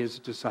one of his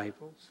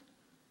disciples."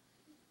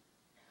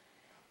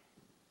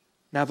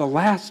 Now, the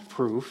last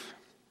proof,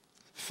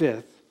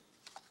 fifth,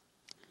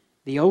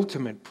 the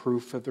ultimate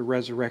proof of the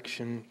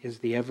resurrection is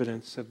the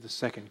evidence of the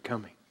second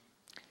coming.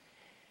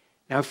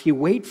 Now, if you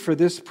wait for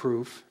this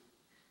proof,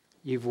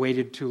 you've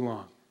waited too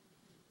long.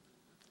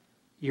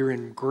 You're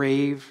in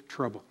grave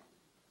trouble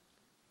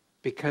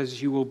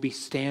because you will be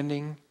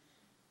standing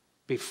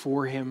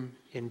before him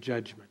in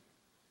judgment.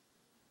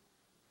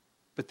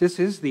 But this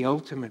is the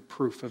ultimate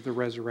proof of the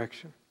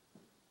resurrection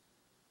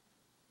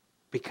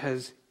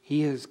because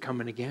he is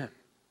coming again.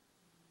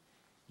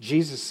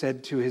 Jesus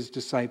said to his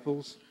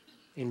disciples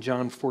in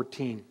John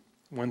 14,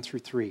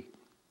 1-3,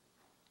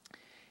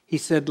 he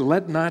said,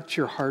 "Let not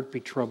your heart be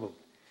troubled.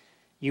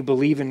 You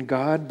believe in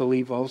God,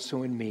 believe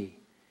also in me.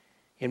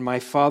 In my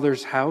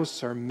Father's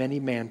house are many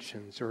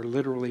mansions," or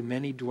literally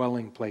many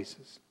dwelling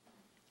places.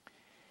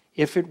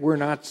 "If it were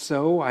not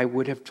so, I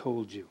would have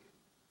told you.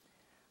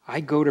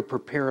 I go to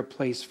prepare a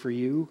place for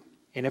you,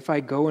 and if I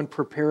go and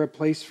prepare a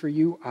place for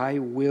you, I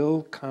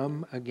will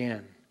come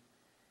again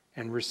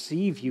and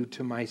receive you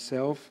to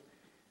myself,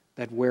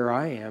 that where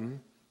I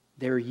am,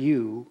 there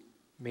you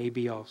may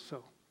be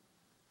also."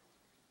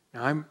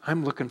 Now,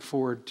 I'm looking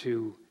forward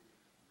to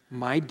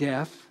my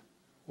death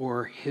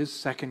or his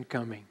second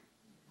coming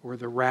or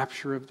the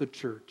rapture of the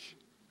church.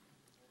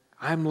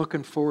 I'm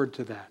looking forward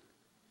to that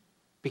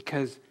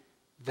because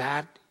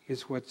that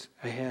is what's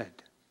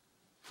ahead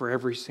for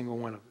every single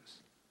one of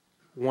us.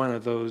 One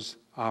of those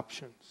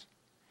options.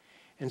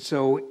 And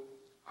so,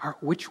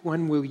 which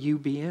one will you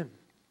be in?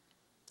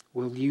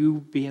 Will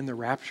you be in the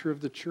rapture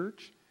of the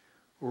church,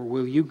 or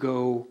will you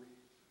go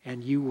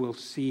and you will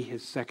see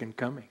his second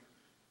coming?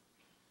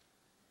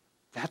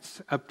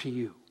 That's up to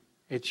you.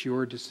 It's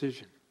your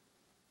decision.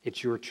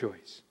 It's your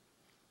choice.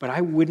 But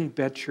I wouldn't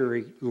bet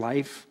your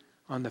life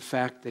on the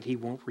fact that he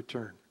won't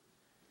return.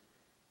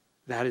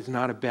 That is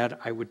not a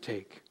bet I would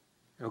take.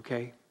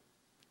 Okay?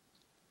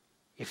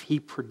 If he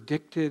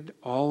predicted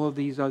all of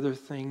these other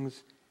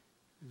things,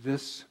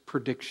 this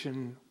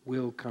prediction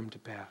will come to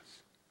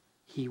pass.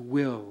 He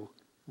will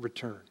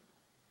return.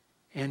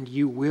 and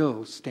you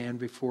will stand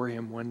before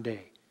him one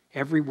day.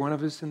 Every one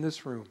of us in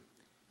this room,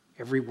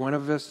 every one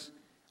of us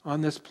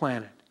on this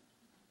planet,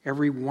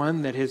 every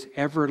one that has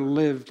ever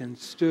lived and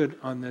stood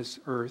on this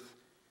earth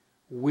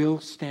will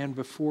stand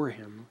before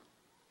him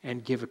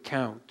and give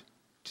account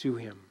to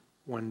him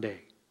one day.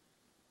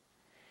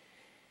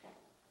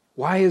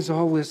 Why is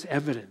all this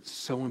evidence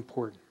so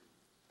important?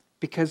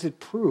 Because it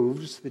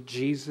proves that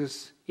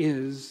Jesus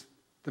is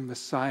the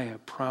Messiah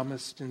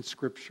promised in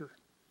Scripture.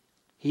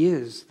 He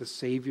is the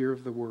Savior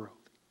of the world.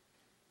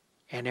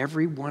 And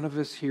every one of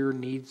us here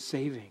needs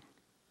saving.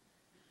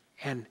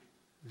 And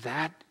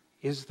that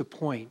is the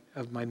point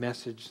of my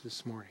message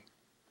this morning.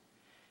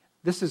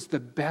 This is the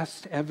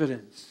best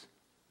evidence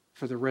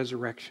for the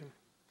resurrection.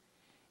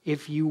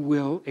 If you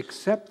will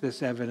accept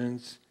this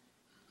evidence,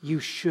 you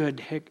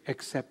should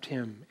accept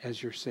him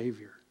as your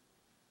Savior.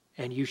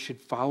 And you should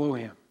follow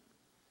him.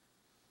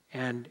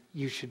 And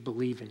you should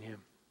believe in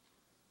him.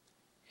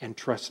 And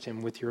trust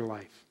him with your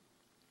life.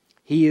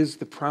 He is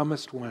the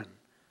promised one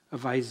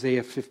of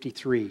Isaiah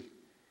 53.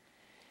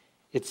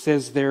 It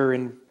says there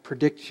in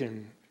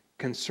prediction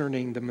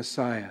concerning the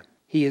Messiah,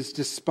 he is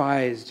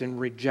despised and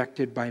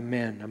rejected by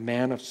men, a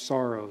man of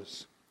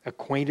sorrows,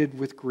 acquainted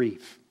with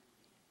grief.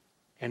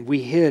 And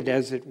we hid,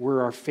 as it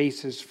were, our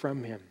faces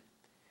from him.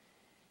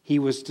 He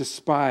was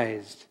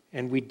despised,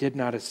 and we did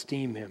not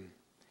esteem him.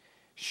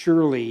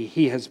 Surely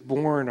he has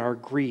borne our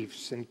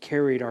griefs and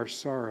carried our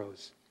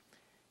sorrows.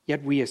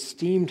 Yet we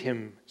esteemed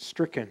him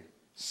stricken,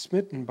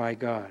 smitten by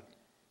God,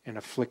 and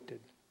afflicted.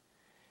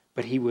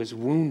 But he was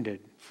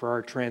wounded for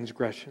our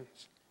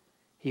transgressions.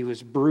 He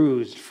was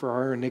bruised for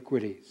our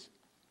iniquities.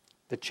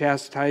 The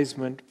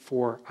chastisement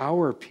for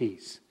our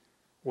peace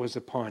was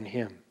upon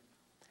him.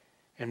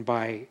 And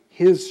by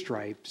his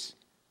stripes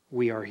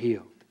we are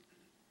healed.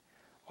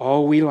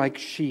 All we like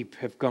sheep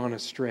have gone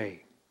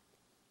astray.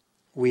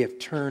 We have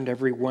turned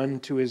every one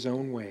to his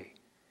own way,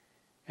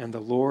 and the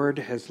Lord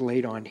has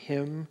laid on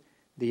him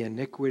the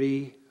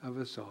iniquity of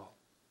us all.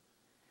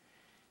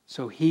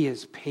 So he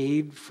has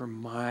paid for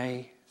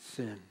my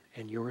sin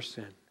and your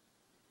sin.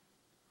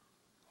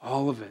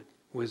 All of it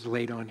was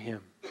laid on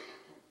him.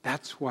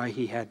 That's why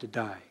he had to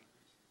die.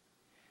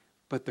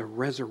 But the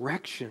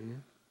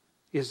resurrection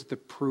is the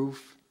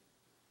proof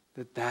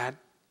that that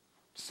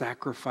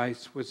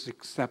sacrifice was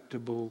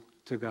acceptable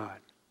to God,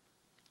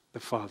 the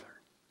Father.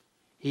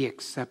 He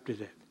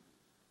accepted it.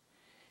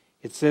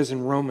 It says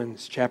in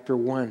Romans chapter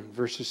 1,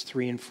 verses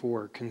 3 and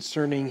 4,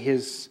 concerning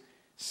his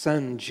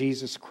Son,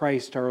 Jesus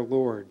Christ our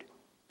Lord,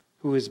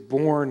 who is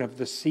born of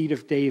the seed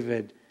of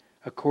David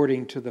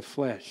according to the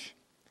flesh,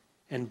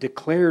 and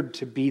declared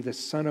to be the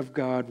Son of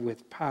God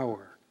with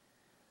power,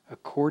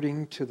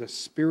 according to the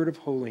Spirit of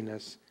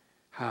holiness.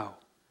 How?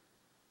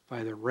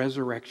 By the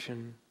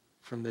resurrection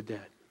from the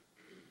dead.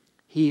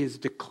 He is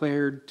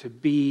declared to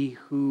be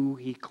who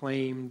he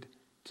claimed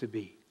to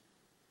be,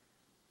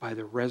 by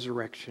the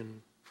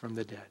resurrection from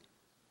the dead.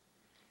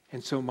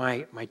 And so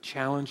my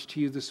challenge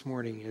to you this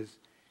morning is,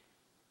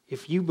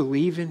 if you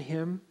believe in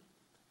him,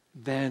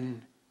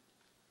 then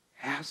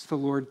ask the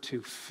Lord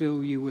to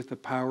fill you with the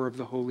power of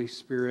the Holy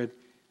Spirit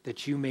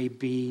that you may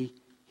be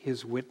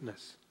his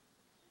witness.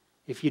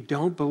 If you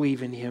don't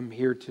believe in him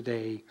here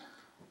today,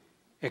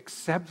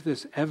 accept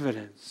this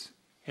evidence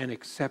and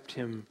accept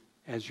him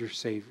as your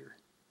Savior.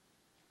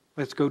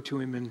 Let's go to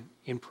him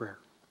in prayer.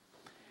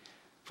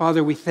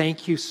 Father, we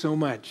thank you so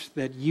much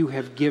that you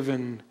have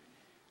given,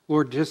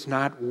 Lord, just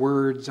not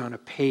words on a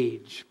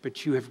page,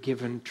 but you have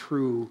given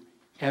true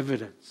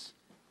evidence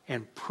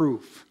and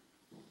proof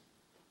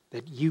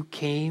that you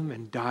came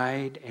and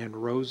died and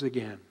rose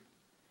again.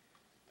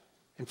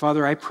 And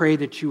Father, I pray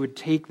that you would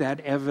take that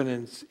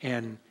evidence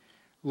and,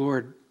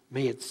 Lord,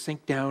 may it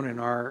sink down in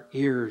our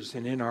ears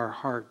and in our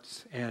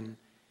hearts and,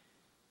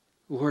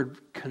 Lord,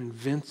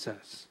 convince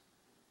us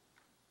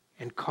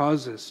and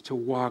cause us to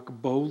walk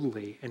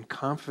boldly and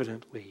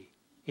confidently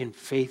in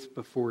faith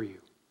before you.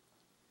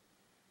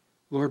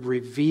 Lord,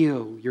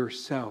 reveal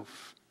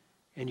yourself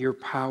and your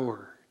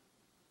power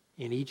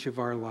in each of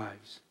our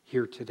lives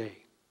here today.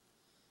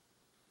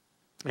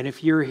 And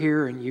if you're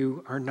here and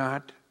you are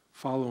not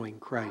following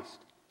Christ,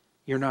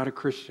 you're not a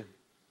Christian,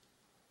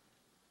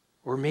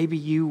 or maybe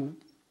you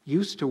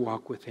used to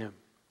walk with him,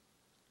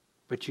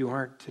 but you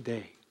aren't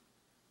today,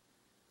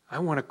 I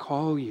want to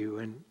call you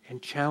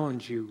and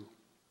challenge you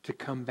to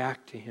come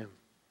back to him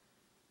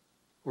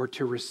or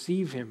to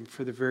receive him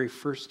for the very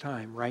first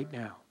time right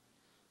now,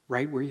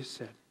 right where you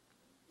sit.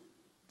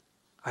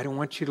 I don't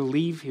want you to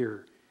leave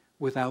here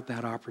without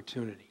that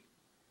opportunity.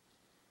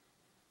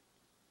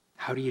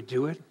 How do you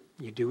do it?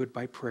 You do it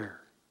by prayer.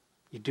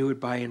 You do it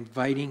by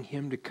inviting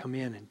him to come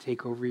in and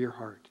take over your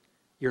heart,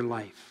 your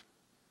life,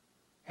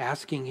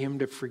 asking him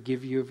to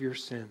forgive you of your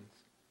sins.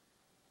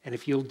 And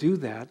if you'll do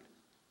that,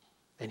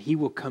 then he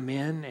will come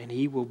in and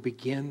he will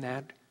begin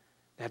that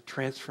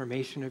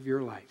transformation of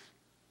your life.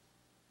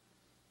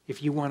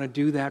 If you want to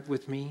do that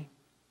with me,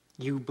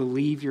 you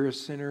believe you're a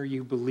sinner,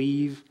 you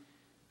believe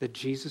that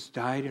Jesus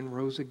died and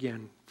rose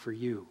again for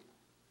you,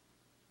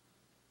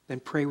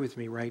 then pray with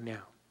me right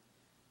now.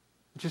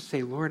 Just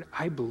say, Lord,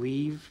 I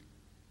believe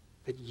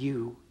that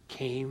you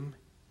came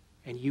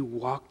and you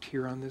walked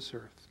here on this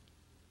earth.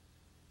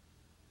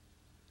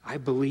 I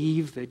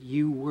believe that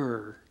you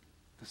were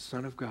the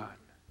Son of God.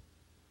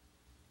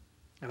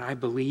 And I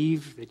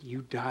believe that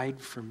you died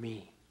for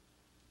me.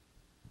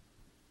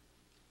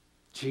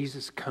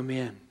 Jesus, come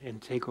in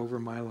and take over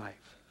my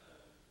life.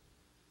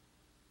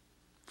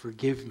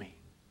 Forgive me.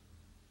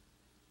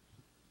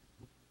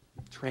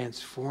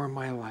 Transform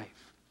my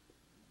life.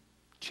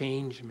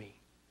 Change me.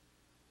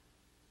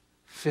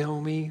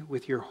 Fill me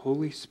with your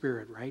Holy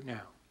Spirit right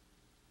now.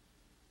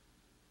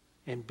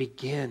 And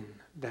begin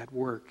that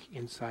work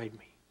inside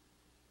me.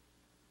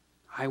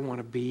 I want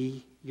to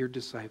be your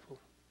disciple.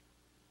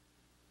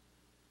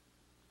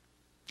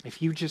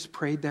 If you just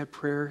prayed that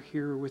prayer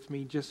here with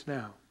me just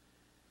now,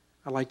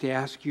 I'd like to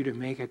ask you to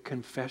make a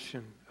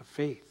confession of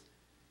faith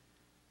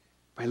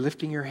by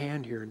lifting your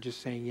hand here and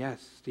just saying,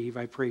 yes, Steve,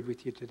 I prayed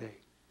with you today.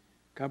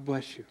 God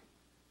bless you.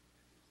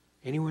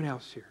 Anyone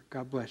else here?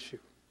 God bless you.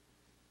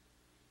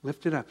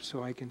 Lift it up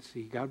so I can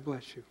see. God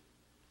bless you.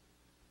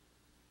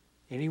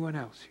 Anyone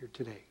else here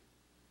today?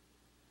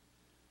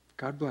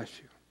 God bless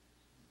you.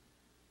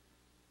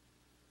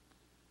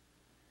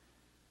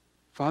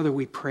 Father,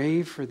 we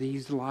pray for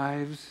these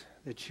lives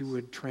that you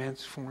would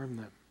transform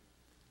them,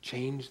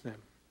 change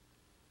them.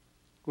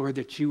 Lord,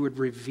 that you would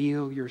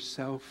reveal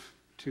yourself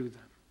to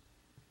them.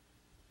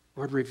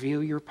 Lord,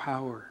 reveal your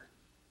power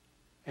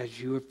as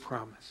you have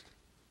promised.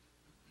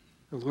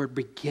 Lord,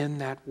 begin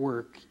that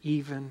work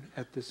even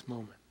at this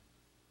moment.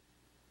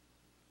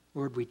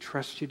 Lord, we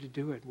trust you to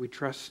do it. We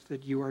trust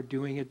that you are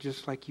doing it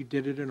just like you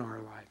did it in our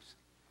lives.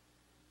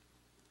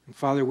 And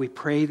Father, we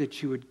pray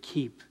that you would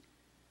keep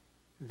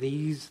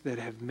these that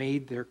have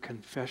made their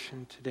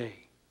confession today.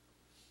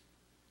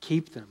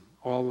 Keep them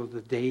all of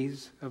the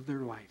days of their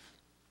life.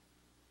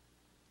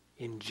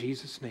 In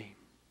Jesus' name,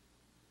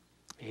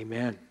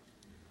 amen.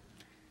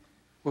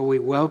 Well, we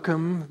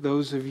welcome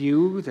those of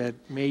you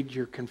that made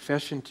your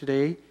confession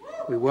today.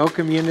 We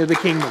welcome you into the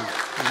kingdom.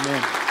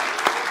 Amen.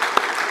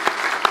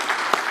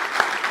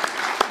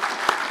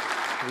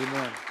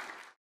 Amen.